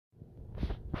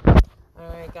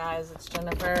Alright guys, it's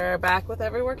Jennifer back with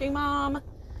Every Working Mom,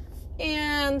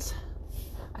 and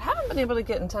I haven't been able to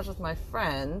get in touch with my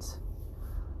friend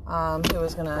who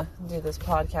was going to do this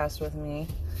podcast with me,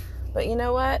 but you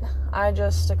know what, I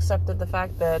just accepted the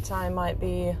fact that I might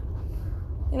be,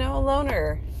 a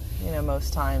loner,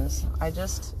 most times. I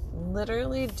just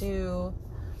literally do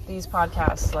these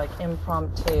podcasts like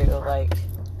impromptu, like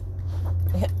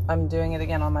I'm doing it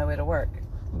again on my way to work,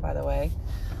 by the way.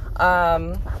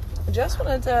 Just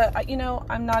wanted to,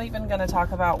 I'm not even going to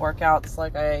talk about workouts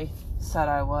like I said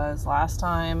I was last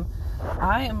time.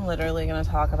 I am literally going to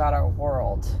talk about our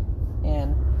world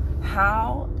and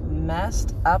how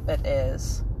messed up it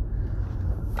is.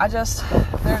 There's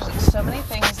so many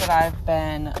things that I've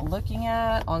been looking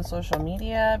at on social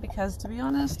media because, to be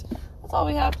honest, that's all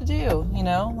we have to do,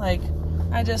 like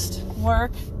I just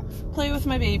work, play with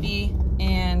my baby,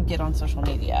 and get on social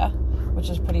media, which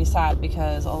is pretty sad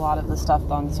because a lot of the stuff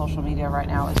on social media right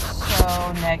now is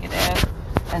so negative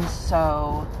and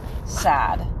so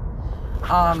sad.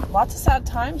 Lots of sad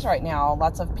times right now.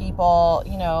 Lots of people,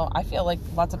 I feel like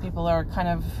lots of people are kind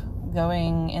of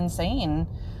going insane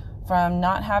from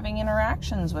not having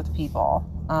interactions with people,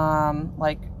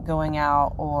 like going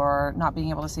out or not being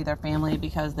able to see their family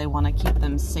because they want to keep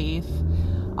them safe.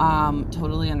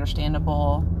 Totally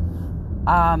understandable.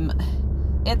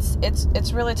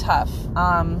 It's really tough.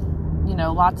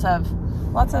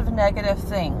 Lots of negative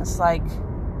things. Like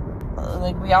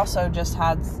we also just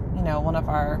had, one of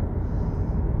our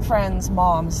friends'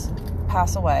 moms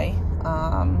pass away,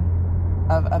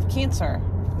 of cancer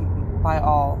by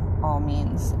all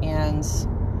means. And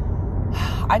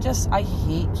I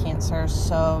hate cancer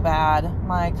so bad.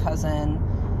 My cousin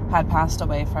had passed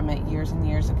away from it years and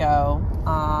years ago.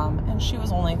 And she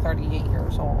was only 38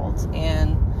 years old.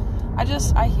 And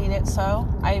I hate it so.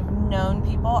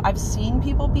 I've seen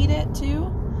people beat it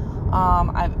too.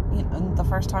 The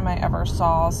first time I ever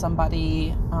saw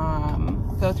somebody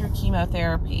go through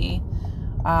chemotherapy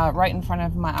right in front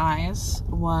of my eyes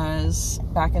was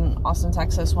back in Austin,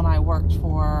 Texas, when I worked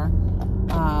for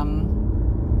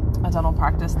a dental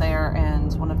practice there,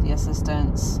 and one of the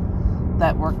assistants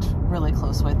that worked really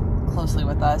closely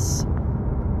with us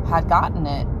had gotten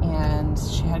it, and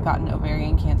she had gotten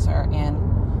ovarian cancer. And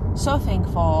so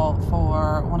thankful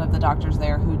for one of the doctors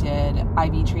there who did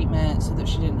IV treatment so that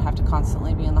she didn't have to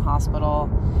constantly be in the hospital.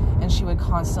 And she would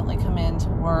constantly come in to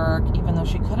work, even though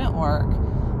she couldn't work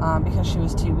because she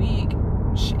was too weak,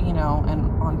 and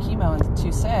on chemo and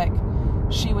too sick.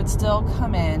 She would still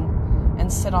come in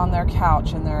and sit on their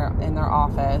couch in their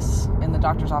office. In the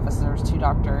doctor's office, there was 2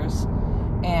 doctors,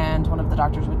 and one of the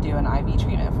doctors would do an IV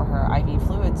treatment for her, IV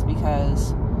fluids,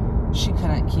 because she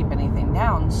couldn't keep anything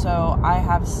down. So I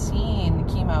have seen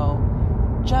chemo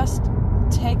just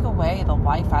take away the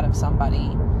life out of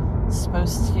somebody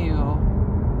supposed to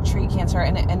treat cancer.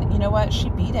 And you know what? She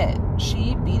beat it.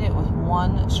 She beat it with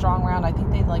one strong round. I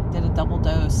think they did a double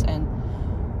dose,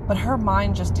 but her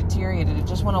mind just deteriorated. It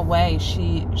just went away.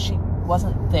 She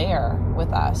wasn't there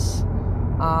with us.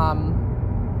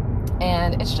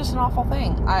 And it's just an awful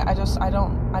thing. I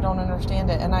don't understand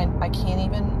it. And I can't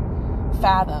even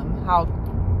fathom how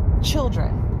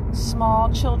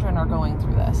small children are going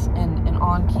through this and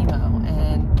on chemo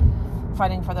and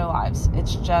fighting for their lives.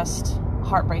 It's just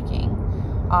heartbreaking.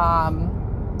 That's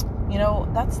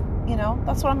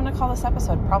what I'm going to call this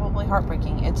episode, probably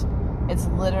heartbreaking. It's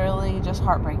literally just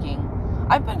heartbreaking.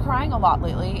 I've been crying a lot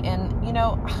lately, and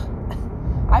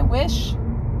I wish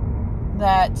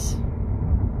that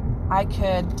I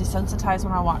could desensitize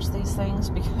when I watch these things,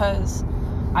 because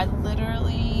I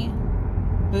literally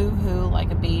boo-hoo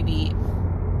like a baby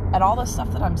at all the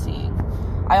stuff that I'm seeing.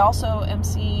 I also am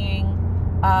seeing,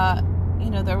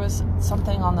 there was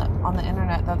something on the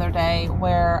internet the other day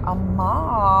where a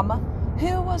mom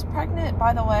who was pregnant,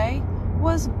 by the way,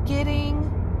 was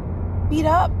getting beat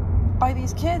up by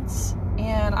these kids.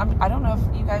 And I don't know if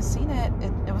you guys seen it.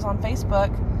 It was on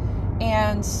Facebook,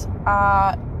 and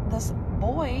this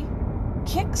boy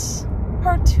kicks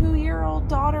her 2-year-old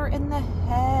daughter in the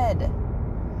head.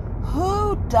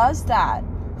 Who does that?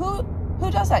 Who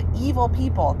does that? Evil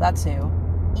people. That's who.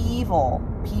 Evil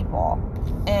people.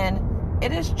 And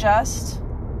it is just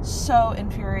so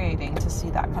infuriating to see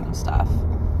that kind of stuff.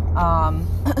 I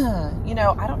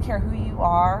don't care who you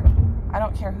are.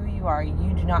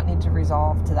 You do not need to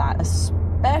resolve to that,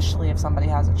 especially if somebody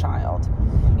has a child.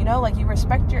 You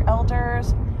respect your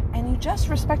elders, and you just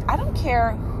respect. I don't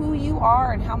care who you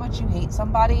are and how much you hate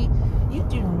somebody. You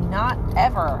do not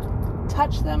ever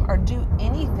touch them or do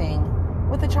anything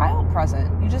with a child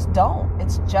present. You just don't.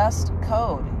 It's just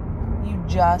code. You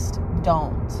just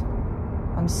don't.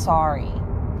 I'm sorry.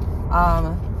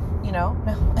 You know,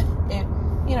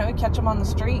 you catch them on the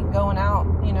street going out,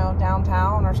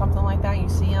 downtown or something like that. You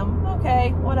see them,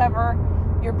 okay, whatever.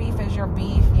 Your beef is your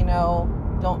beef,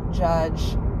 don't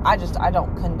judge. I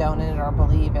don't condone it or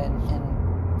believe in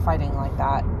fighting like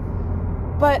that.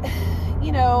 But,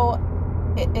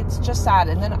 it's just sad.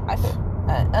 And then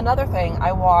another thing,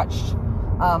 I watched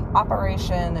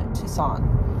Operation Tucson.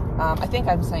 I think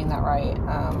I'm saying that right.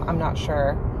 I'm not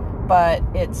sure. But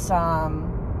it's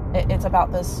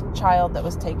about this child that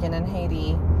was taken in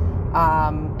Haiti.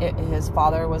 His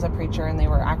father was a preacher, and they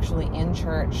were actually in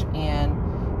church. And,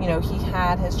 he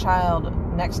had his child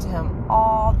next to him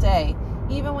all day,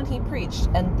 even when he preached.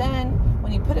 And then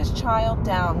when he put his child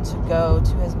down to go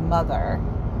to his mother,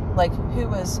 who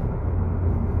was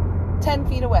 10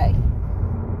 feet away,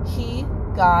 he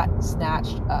got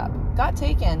snatched up, got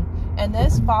taken. And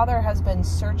this father has been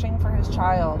searching for his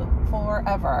child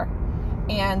forever.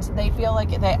 And they feel like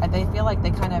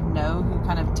they kind of know who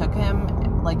kind of took him.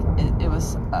 It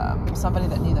was somebody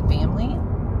that knew the family.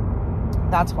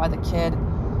 That's why the kid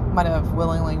might have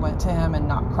willingly went to him and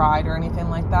not cried or anything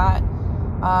like that.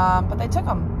 But they took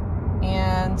him.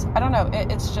 And I don't know,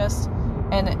 it's just,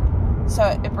 and so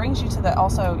it brings you to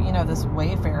also, this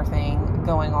Wayfair thing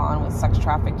going on with sex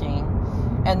trafficking.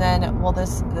 And then,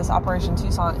 this Operation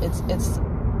Tucson, it's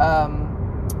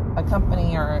a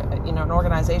company or, an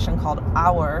organization called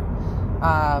OUR,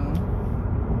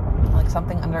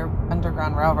 something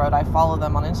Underground Railroad. I follow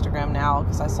them on Instagram now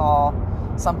because I saw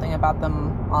something about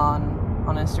them on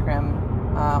Instagram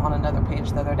on another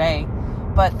page the other day.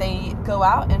 But they go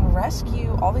out and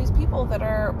rescue all these people that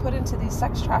are put into these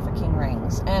sex trafficking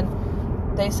rings. And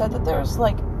they said that there's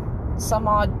some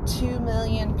odd 2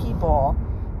 million people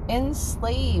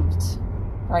enslaved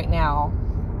right now,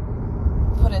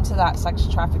 put into that sex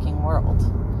trafficking world.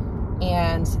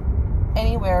 And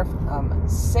anywhere from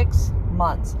 6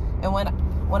 months. And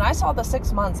when I saw the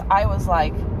 6 months, I was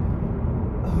like,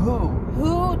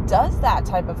 who does that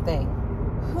type of thing?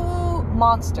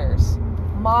 Monsters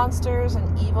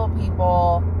and evil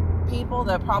people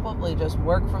that probably just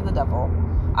work for the devil.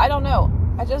 I don't know.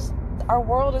 Our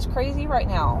world is crazy right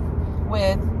now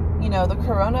with, the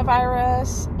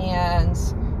coronavirus and,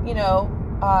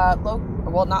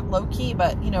 not low key,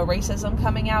 but, racism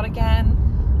coming out again.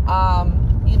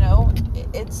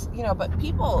 It's, but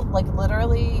people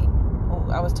literally,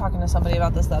 I was talking to somebody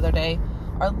about this the other day,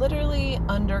 are literally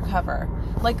undercover.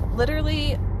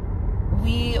 Literally,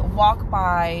 we walk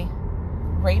by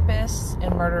rapists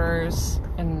and murderers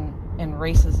and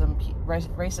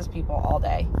racist people all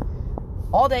day,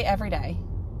 every day.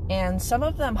 And some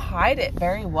of them hide it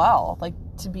very well,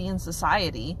 to be in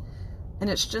society. And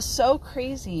it's just so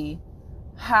crazy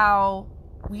how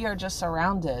we are just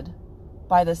surrounded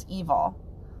by this evil.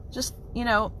 Just,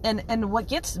 and what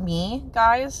gets me,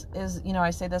 guys, is,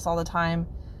 I say this all the time,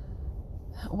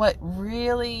 what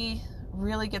really,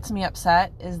 really gets me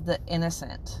upset is the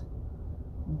innocent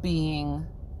being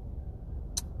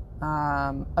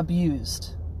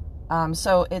abused.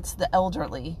 So it's the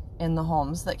elderly in the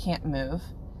homes that can't move.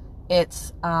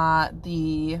 It's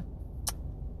the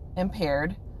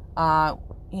impaired,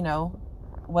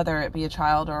 whether it be a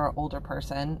child or an older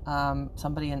person,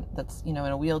 somebody that's, in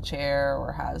a wheelchair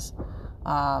or has,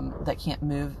 that can't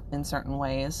move in certain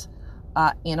ways,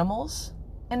 animals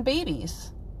and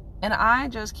babies. And I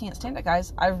just can't stand it,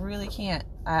 guys. I really can't.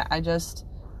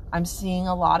 I'm seeing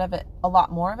a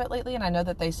lot more of it lately. And I know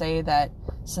that they say that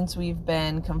since we've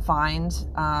been confined,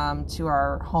 to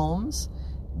our homes,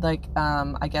 I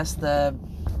guess the,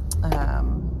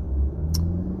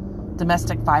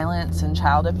 domestic violence and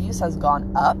child abuse has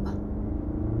gone up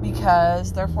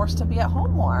because they're forced to be at home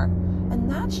more.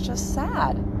 And that's just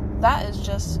sad. That is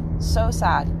just so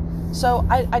sad. So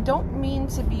I don't mean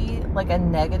to be a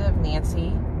negative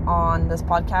Nancy on this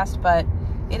podcast, but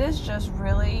it is just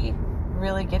really,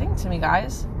 really getting to me,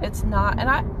 guys. It's not, and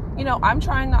I'm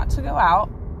trying not to go out.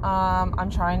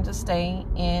 I'm trying to stay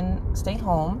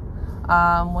home.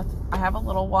 I have a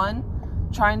little one,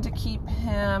 trying to keep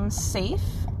him safe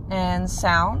and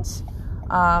sound.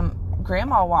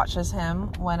 Grandma watches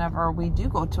him whenever we do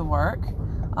go to work,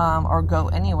 or go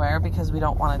anywhere because we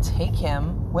don't want to take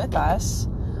him with us.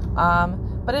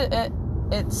 But it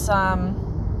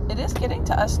is getting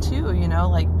to us too,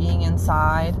 being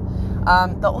inside.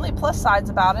 The only plus sides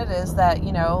about it is that,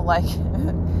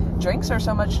 drinks are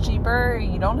so much cheaper.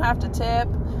 You don't have to tip.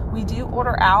 We do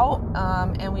order out,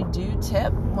 and we do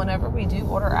tip whenever we do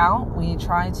order out. We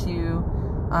try to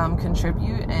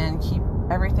contribute and keep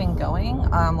everything going,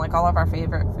 all of our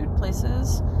favorite food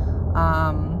places.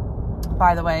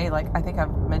 By the way, like, I think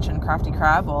I've mentioned Crafty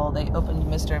Crab. Well, they opened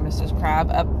Mr. and Mrs. Crab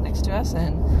up next to us,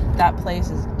 and that place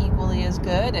is equally as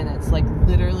good, and it's like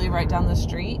literally right down the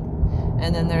street.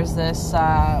 And then there's this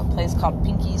place called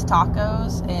Pinky's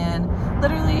Tacos, and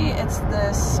literally it's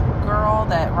this girl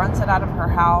that runs it out of her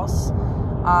house.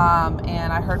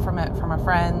 And I heard from it from a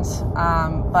friend,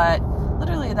 but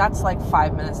literally that's like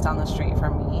 5 minutes down the street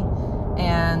from me.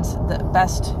 And the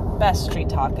best street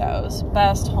tacos,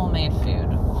 best homemade food,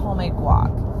 homemade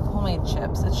guac, homemade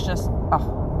chips. It's just,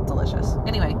 oh, delicious.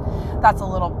 Anyway, that's a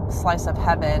little slice of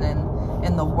heaven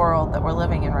in the world that we're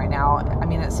living in right now. I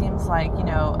mean, it seems like, you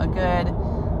know, a good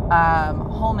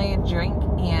homemade drink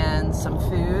and some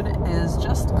food is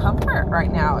just comfort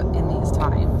right now in these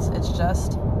times. It's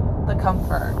just the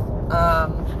comfort.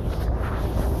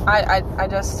 I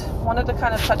just wanted to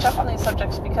kind of touch up on these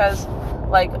subjects because,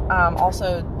 like,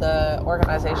 also the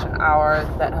organization Hour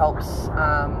that helps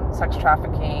sex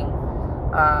trafficking,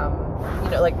 you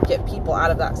know, like get people out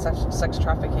of that sex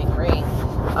trafficking ring,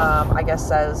 I guess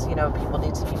says, you know, people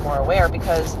need to be more aware,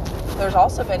 because there's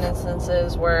also been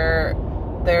instances where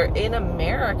they're in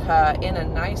America in a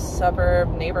nice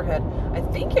suburb neighborhood. I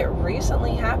think it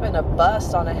recently happened, a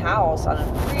bust on a house, on a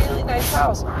really nice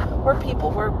house, where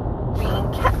people were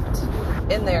being kept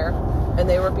in there and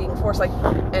they were being forced, like,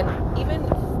 and even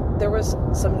there was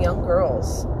some young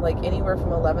girls, like anywhere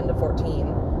from 11 to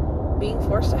 14, being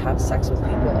forced to have sex with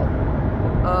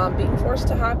people, being forced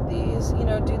to have these, you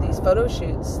know, do these photo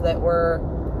shoots that were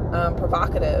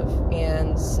provocative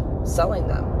and selling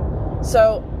them.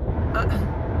 So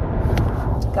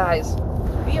guys,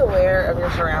 be aware of your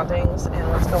surroundings and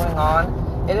what's going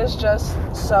on. It is just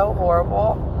so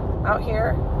horrible out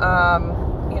here.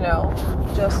 You know,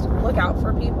 just look out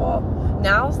for people.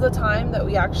 Now's the time that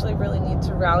we actually really need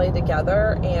to rally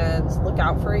together and look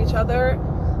out for each other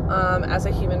as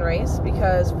a human race,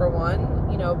 because for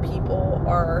one, you know, people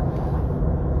are,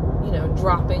 you know,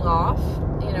 dropping off,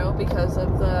 you know, because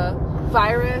of the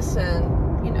virus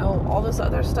and, you know, all this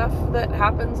other stuff that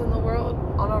happens in the world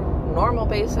on a normal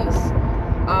basis.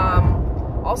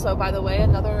 Also, by the way,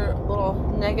 another little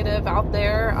negative out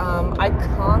there, I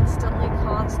constantly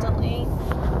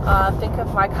think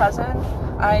of my cousin.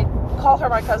 I call her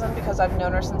my cousin because I've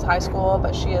known her since high school,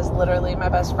 but she is literally my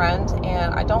best friend,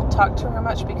 and I don't talk to her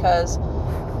much because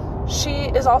she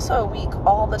is also weak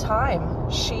all the time.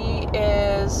 She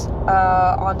is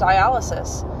on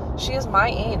dialysis. She is my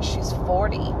age. She's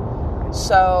 40.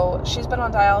 So she's been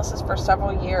on dialysis for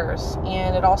several years,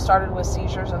 and it all started with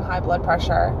seizures and high blood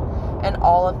pressure, and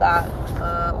all of that,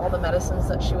 all the medicines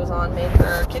that she was on made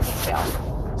her kidneys fail.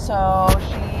 So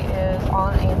she is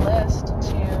on a list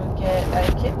to get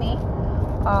a kidney.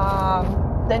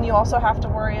 Then you also have to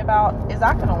worry about, is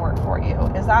that going to work for you?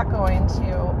 Is that going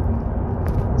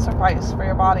to suffice for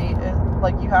your body?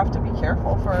 Like, you have to be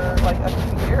careful for like a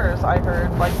few years. I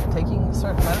heard, like, taking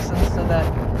certain medicines so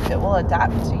that it will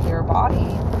adapt to your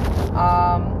body.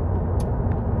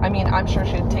 I mean, I'm sure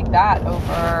she'd take that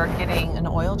over getting an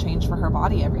oil change for her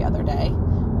body every other day,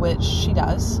 which she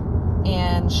does.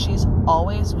 And she's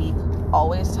always weak,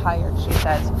 always tired. She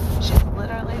says she's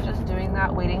literally just doing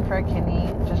that, waiting for a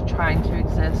kidney, just trying to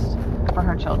exist for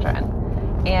her children.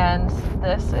 And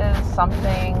this is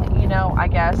something, you know, I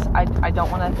guess I don't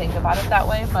want to think about it that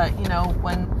way, but, you know,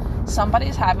 when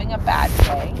somebody's having a bad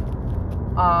day,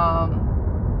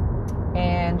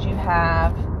 and you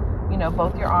have, you know,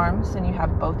 both your arms and you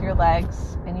have both your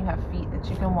legs and you have feet that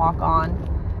you can walk on,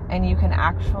 and you can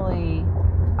actually,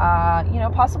 you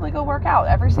know, possibly go work out.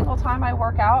 Every single time I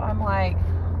work out, I'm like,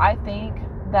 I think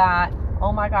that,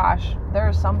 oh my gosh,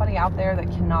 there's somebody out there that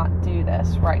cannot do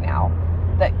this right now,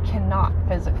 that cannot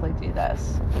physically do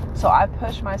this. So I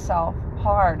push myself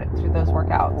hard through those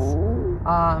workouts,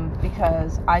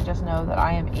 because I just know that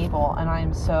I am able, and I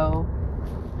am so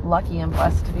lucky and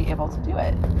blessed to be able to do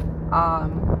it.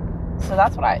 So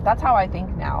that's how I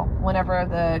think now whenever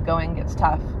the going gets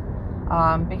tough,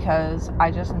 because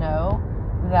I just know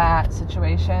that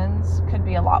situations could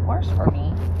be a lot worse for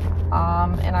me,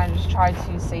 and I just try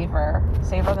to savor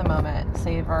the moment,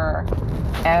 savor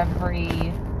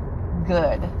every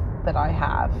good that I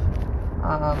have.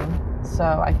 So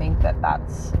I think that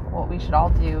that's what we should all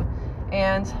do.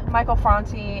 And Michael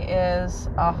Franti is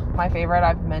my favorite.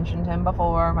 I've mentioned him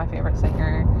before, my favorite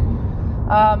singer.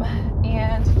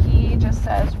 And he just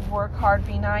says, work hard,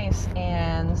 be nice.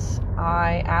 And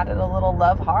I added a little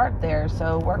love hard there.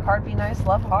 So work hard, be nice,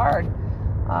 love hard.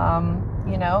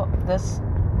 You know, this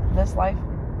life,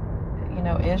 you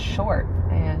know, is short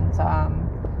and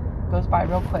goes by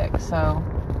real quick. So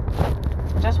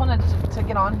I just wanted to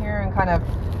get on here and kind of,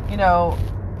 you know,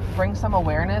 bring some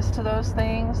awareness to those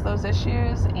things, those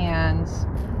issues. And,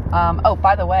 oh,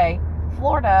 by the way,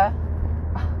 Florida,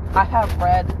 I have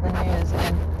read the news,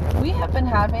 and we have been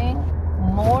having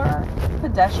more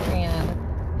pedestrian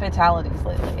fatalities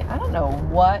lately. I don't know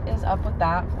what is up with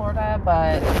that, Florida,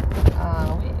 but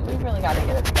we really got to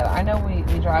get it together. I know we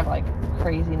drive like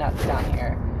crazy nuts down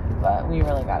here, but we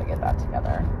really got to get that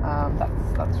together.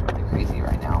 That's really crazy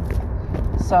right now.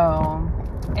 So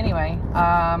anyway,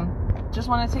 just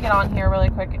wanted to get on here really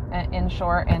quick in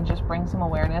short and just bring some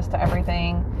awareness to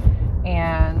everything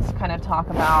and kind of talk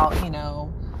about, you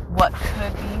know, what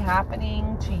could be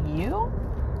happening to you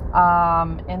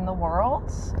in the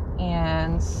world,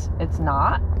 and it's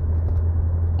not.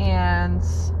 And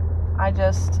I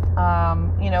just,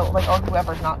 you know, like, or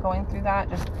whoever's not going through that,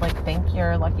 just like thank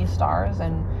your lucky stars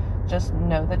and just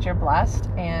know that you're blessed,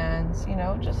 and, you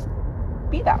know, just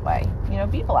be that way, you know,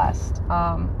 be blessed.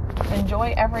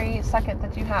 Enjoy every second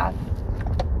that you have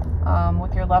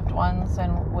with your loved ones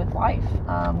and with life.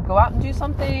 Go out and do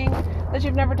something that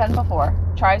you've never done before.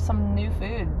 Try some new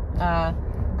food.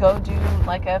 Go do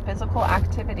like a physical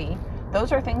activity.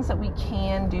 Those are things that we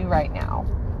can do right now.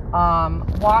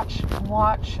 Watch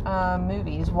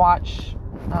movies. Watch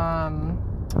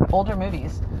older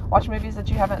movies. Watch movies that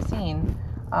you haven't seen.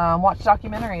 Watch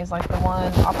documentaries like the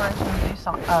one Operation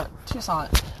Tucson.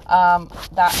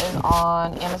 That is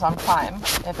on Amazon Prime.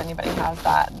 If anybody has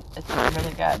that, it's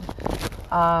really good.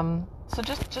 So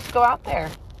just go out there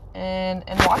and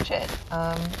watch it.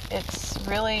 It's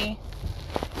really,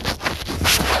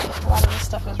 a lot of this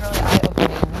stuff is really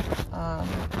eye-opening.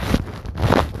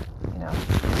 You know.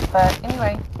 But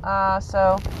anyway,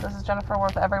 so this is Jennifer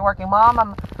with Every Working Mom.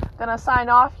 I'm gonna sign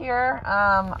off here.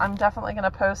 I'm definitely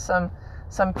gonna post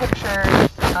some pictures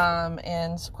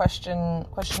and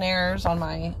questionnaires on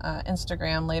my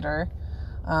Instagram later.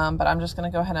 But I'm just going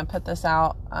to go ahead and put this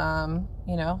out,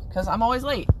 you know, because I'm always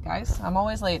late, guys. I'm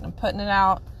always late. I'm putting it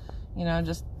out, you know,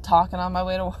 just talking on my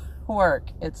way to work.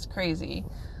 It's crazy.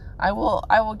 I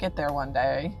will get there one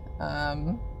day.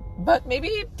 But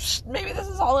maybe this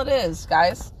is all it is,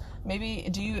 guys. Maybe,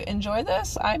 do you enjoy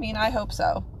this? I mean, I hope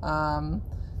so.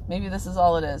 Maybe this is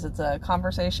all it is. It's a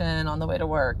conversation on the way to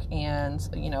work and,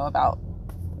 you know, about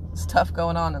stuff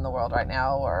going on in the world right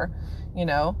now, or, you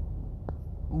know,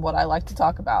 what I like to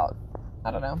talk about.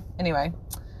 I don't know. Anyway,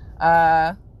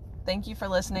 thank you for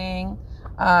listening.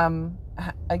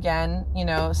 Again, you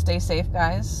know, stay safe,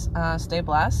 guys. Stay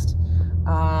blessed.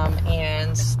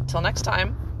 And till next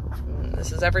time,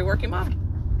 this is Every Working Mom.